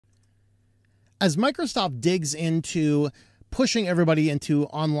As Microsoft digs into pushing everybody into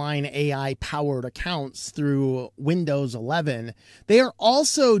online AI-powered accounts through Windows 11, they are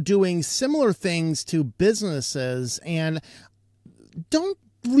also doing similar things to businesses. And don't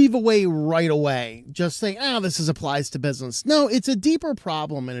leave away right away. Just say, this applies to business. No, it's a deeper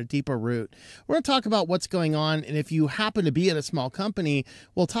problem and a deeper root. We're going to talk about what's going on. And if you happen to be at a small company,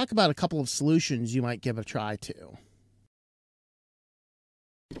 we'll talk about a couple of solutions you might give a try to.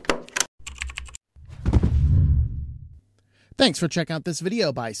 Thanks for checking out this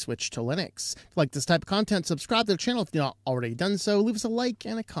video by Switch to Linux. If you like this type of content, subscribe to the channel if you've not already done so. Leave us a like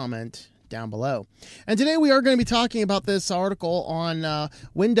and a comment down below. And today we are going to be talking about this article on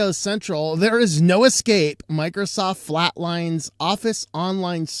Windows Central. There is no escape. Microsoft flatlines Office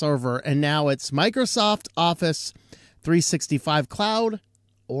Online Server, and now it's Microsoft Office 365 Cloud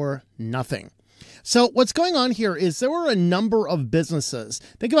or nothing. So what's going on here is there were a number of businesses.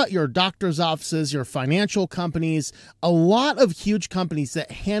 Think about your doctor's offices, your financial companies, a lot of huge companies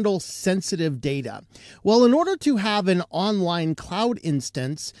that handle sensitive data. Well, in order to have an online cloud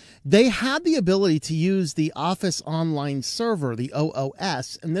instance, they had the ability to use the Office Online Server, the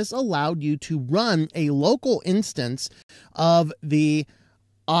OOS, and this allowed you to run a local instance of the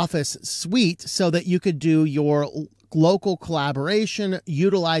Office suite so that you could do your local collaboration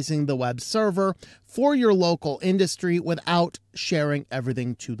utilizing the web server for your local industry without sharing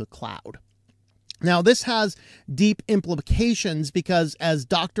everything to the cloud. Now, this has deep implications because as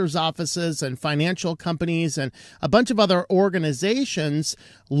doctors' offices and financial companies and a bunch of other organizations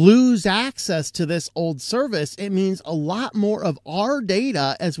lose access to this old service, it means a lot more of our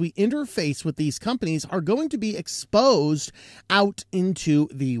data as we interface with these companies are going to be exposed out into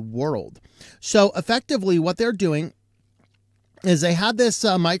the world. So effectively what they're doing is they had this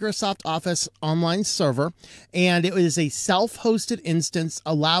Microsoft Office Online Server, and it is a self-hosted instance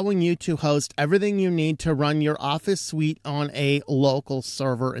allowing you to host everything you need to run your Office suite on a local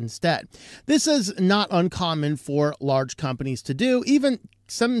server instead. This is not uncommon for large companies to do, even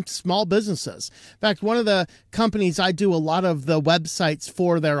some small businesses. In fact, one of the companies I do a lot of the websites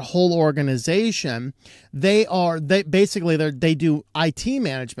for their whole organization, they do IT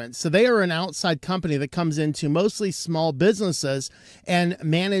management. So they are an outside company that comes into mostly small businesses and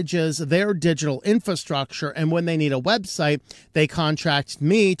manages their digital infrastructure. And when they need a website, they contract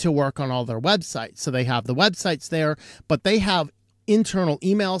me to work on all their websites. So they have the websites there, but they have internal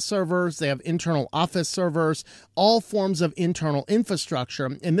email servers, they have internal office servers, all forms of internal infrastructure.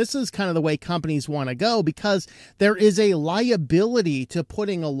 And this is kind of the way companies want to go because there is a liability to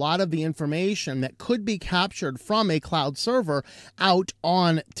putting a lot of the information that could be captured from a cloud server out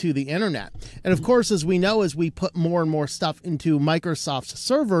on to the internet. And of course, as we know, as we put more and more stuff into Microsoft's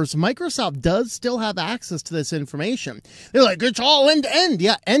servers, Microsoft does still have access to this information. They're like, it's all end to end.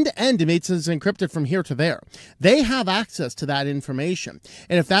 Yeah, end to end. It means it's encrypted from here to there. They have access to that information.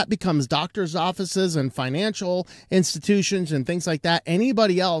 And if that becomes doctors' offices and financial institutions and things like that,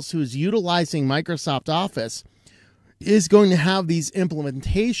 anybody else who's utilizing Microsoft Office is going to have these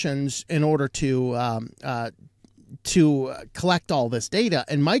implementations in order to collect all this data.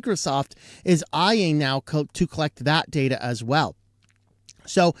 And Microsoft is eyeing now to collect that data as well.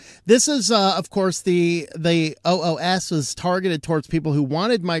 So this is, of course, the OOS was targeted towards people who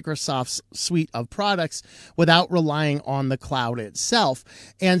wanted Microsoft's suite of products without relying on the cloud itself.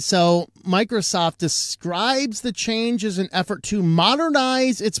 And so Microsoft describes the change as an effort to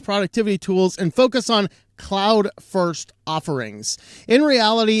modernize its productivity tools and focus on cloud-first offerings. In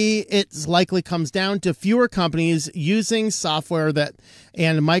reality, it likely comes down to fewer companies using software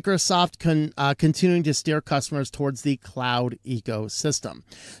and Microsoft continuing to steer customers towards the cloud ecosystem.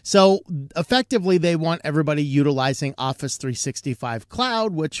 So effectively, they want everybody utilizing Office 365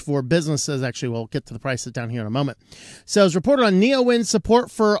 Cloud, which for businesses, actually, we'll get to the prices down here in a moment. So as reported on NeoWin,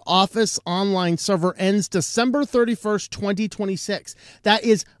 support for Office Online Server ends December 31st, 2026. That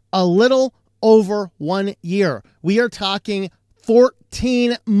is a little over 1 year. We are talking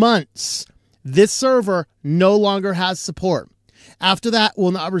 14 months. This server no longer has support. After that,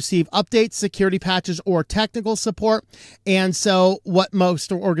 we'll not receive updates, security patches, or technical support. And so what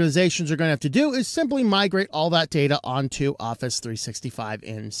most organizations are going to have to do is simply migrate all that data onto Office 365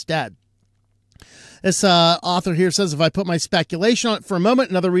 instead. This author here says, if I put my speculation on it for a moment,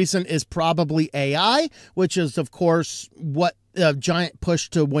 another reason is probably AI, which is, of course, what a giant push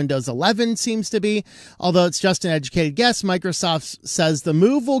to Windows 11 seems to be. Although it's just an educated guess, Microsoft says the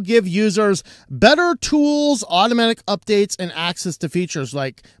move will give users better tools, automatic updates, and access to features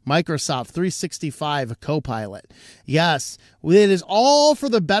like Microsoft 365 Copilot. Yes, it is all for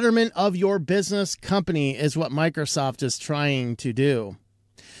the betterment of your business company is what Microsoft is trying to do.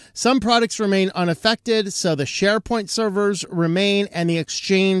 Some products remain unaffected, so the SharePoint servers remain and the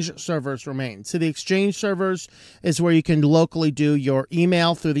Exchange servers remain. So the Exchange servers is where you can locally do your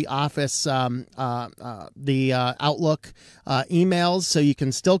email through the Office, Outlook emails, so you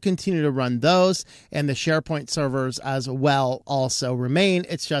can still continue to run those, and the SharePoint servers as well also remain.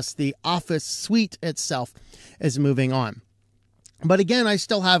 It's just the Office suite itself is moving on. But again, I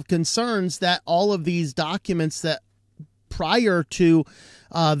still have concerns that all of these documents that prior to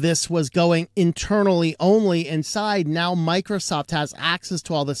this was going internally only inside, now Microsoft has access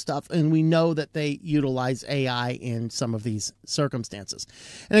to all this stuff, and we know that they utilize AI in some of these circumstances.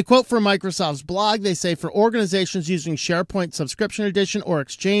 And a quote from Microsoft's blog, they say, for organizations using SharePoint Subscription Edition or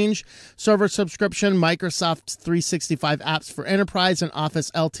Exchange Server Subscription, Microsoft 365 Apps for Enterprise and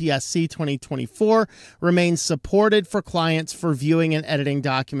Office LTSC 2024 remains supported for clients for viewing and editing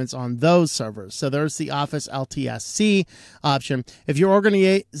documents on those servers. So there's the Office LTSC option. If your organization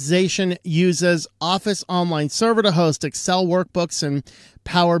uses Office Online Server to host Excel workbooks and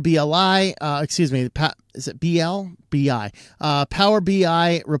Power BI, is it BI? Power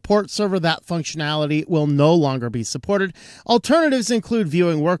BI report server, that functionality will no longer be supported. Alternatives include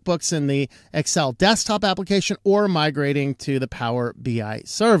viewing workbooks in the Excel desktop application or migrating to the Power BI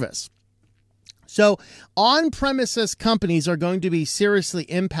service. So on-premises companies are going to be seriously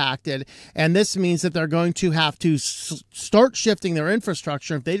impacted, and this means that they're going to have to start shifting their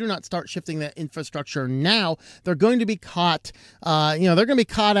infrastructure. If they do not start shifting that infrastructure now, they're going to be caught. They're going to be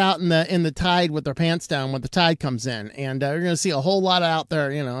caught out in the tide with their pants down when the tide comes in, and you're going to see a whole lot out there.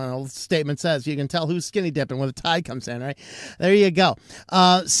 The statement says you can tell who's skinny dipping when the tide comes in. Right there, you go.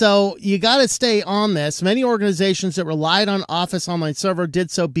 So you got to stay on this. Many organizations that relied on Office Online Server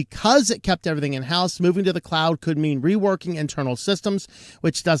did so because it kept everything in-house. Moving to the cloud could mean reworking internal systems,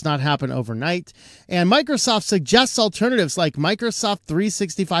 which does not happen overnight. And Microsoft suggests alternatives like Microsoft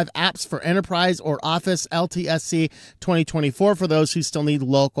 365 Apps for Enterprise or Office LTSC 2024 for those who still need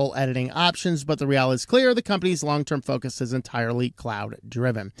local editing options. But the reality is clear. The company's long-term focus is entirely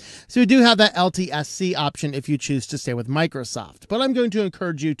cloud-driven. So you do have that LTSC option if you choose to stay with Microsoft. But I'm going to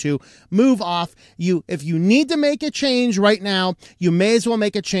encourage you to move off. If you need to make a change right now, you may as well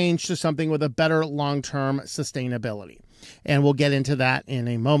make a change to something with a better long-term sustainability. And we'll get into that in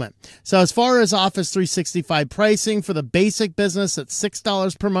a moment. So as far as Office 365 pricing, for the basic business, it's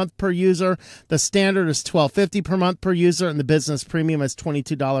 $6 per month per user. The standard is $12.50 per month per user, and the business premium is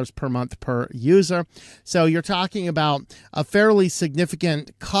 $22 per month per user. So you're talking about a fairly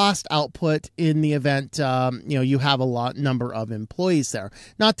significant cost output in the event you have a number of employees there.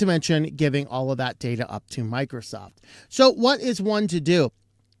 Not to mention giving all of that data up to Microsoft. So what is one to do?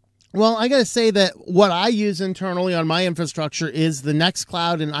 Well, I got to say that what I use internally on my infrastructure is the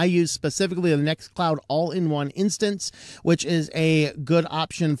Nextcloud, and I use specifically the Nextcloud all-in-one instance, which is a good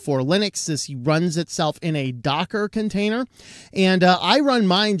option for Linux. This runs itself in a Docker container, and I run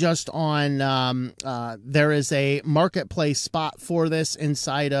mine just on, there is a marketplace spot for this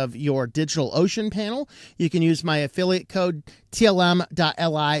inside of your DigitalOcean panel. You can use my affiliate code tlm.li/DOH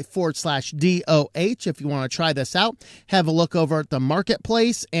if you want to try this out. Have a look over at the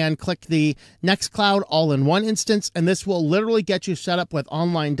marketplace and click the Nextcloud all-in-one instance, and this will literally get you set up with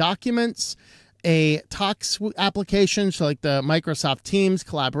online documents, a talk application, so like the Microsoft Teams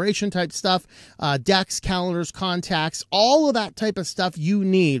collaboration type stuff, decks, calendars, contacts, all of that type of stuff you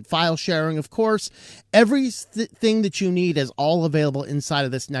need. File sharing, of course. Everything that you need is all available inside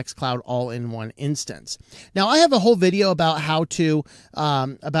of this Nextcloud all-in-one instance. Now, I have a whole video about how to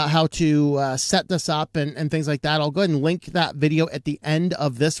set this up and things like that. I'll go ahead and link that video at the end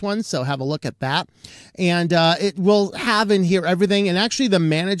of this one, so have a look at that. And it will have in here everything, and actually the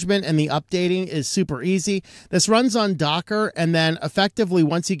management and the updating is super easy. This runs on Docker, and then effectively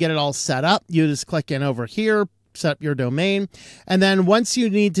once you get it all set up, you just click in over here, set up your domain, and then once you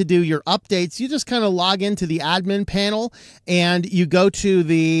need to do your updates, you just kind of log into the admin panel and you go to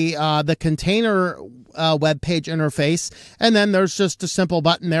the container web page interface, and then there's just a simple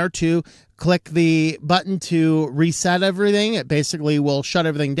button there to click the button to reset everything. It basically will shut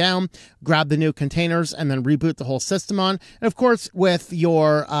everything down, grab the new containers, and then reboot the whole system on. And of course, with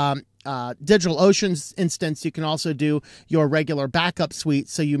your DigitalOcean instance, you can also do your regular backup suite,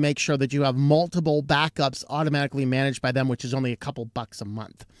 so you make sure that you have multiple backups automatically managed by them, which is only a couple bucks a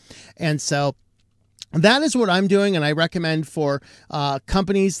month. And so that is what I'm doing, and I recommend for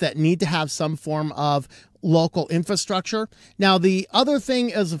companies that need to have some form of local infrastructure. Now, the other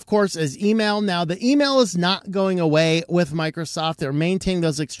thing is, of course, is email. Now, the email is not going away with Microsoft. They're maintaining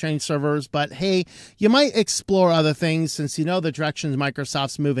those Exchange servers, but hey, you might explore other things since you know the directions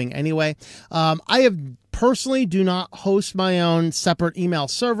Microsoft's moving anyway. I have personally do not host my own separate email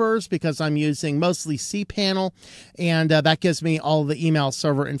servers because I'm using mostly cPanel, and that gives me all the email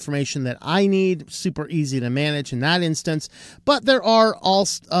server information that I need. Super easy to manage in that instance. But there are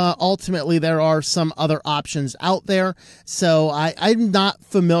ultimately there are some other options out there. So I'm not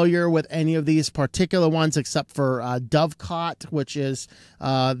familiar with any of these particular ones except for Dovecot, which is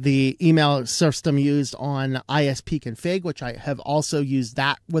the email system used on ISP config, which I have also used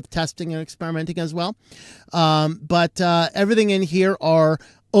that with testing and experimenting as well. But everything in here are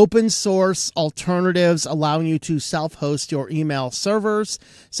open source alternatives allowing you to self-host your email servers.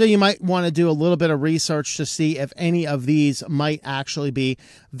 So you might want to do a little bit of research to see if any of these might actually be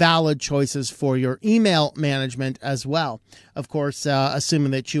valid choices for your email management as well. Of course,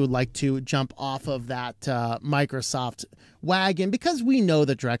 assuming that you would like to jump off of that Microsoft wagon, because we know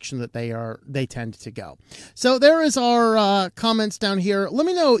the direction that they tend to go. So there is our comments down here. Let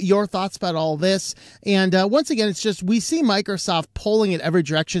me know your thoughts about all this. And once again, it's just we see Microsoft pulling in every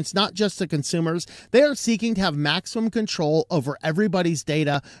direction. It's not just the consumers. They are seeking to have maximum control over everybody's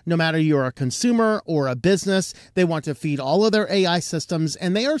data, no matter you're a consumer or a business. They want to feed all of their AI systems,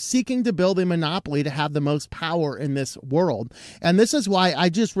 and they are seeking to build a monopoly to have the most power in this world. And this is why I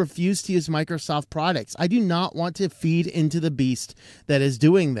just refuse to use Microsoft products. I do not want to feed into the beast that is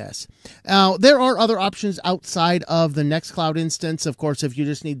doing this. There are other options outside of the Nextcloud instance. Of course, if you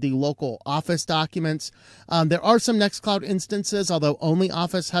just need the local Office documents, there are some Nextcloud instances, although only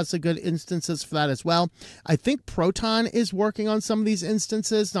Office has some good instances for that as well. I think Proton is working on some of these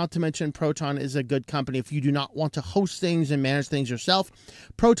instances, not to mention Proton is a good company. If you do not want to host things and manage things yourself,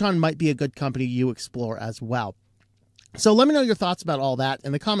 Proton might be a good company you explore as well. So let me know your thoughts about all that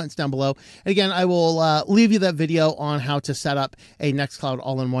in the comments down below. And again, I will leave you that video on how to set up a Nextcloud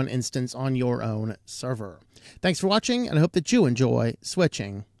all-in-one instance on your own server. Thanks for watching, and I hope that you enjoy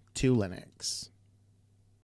switching to Linux.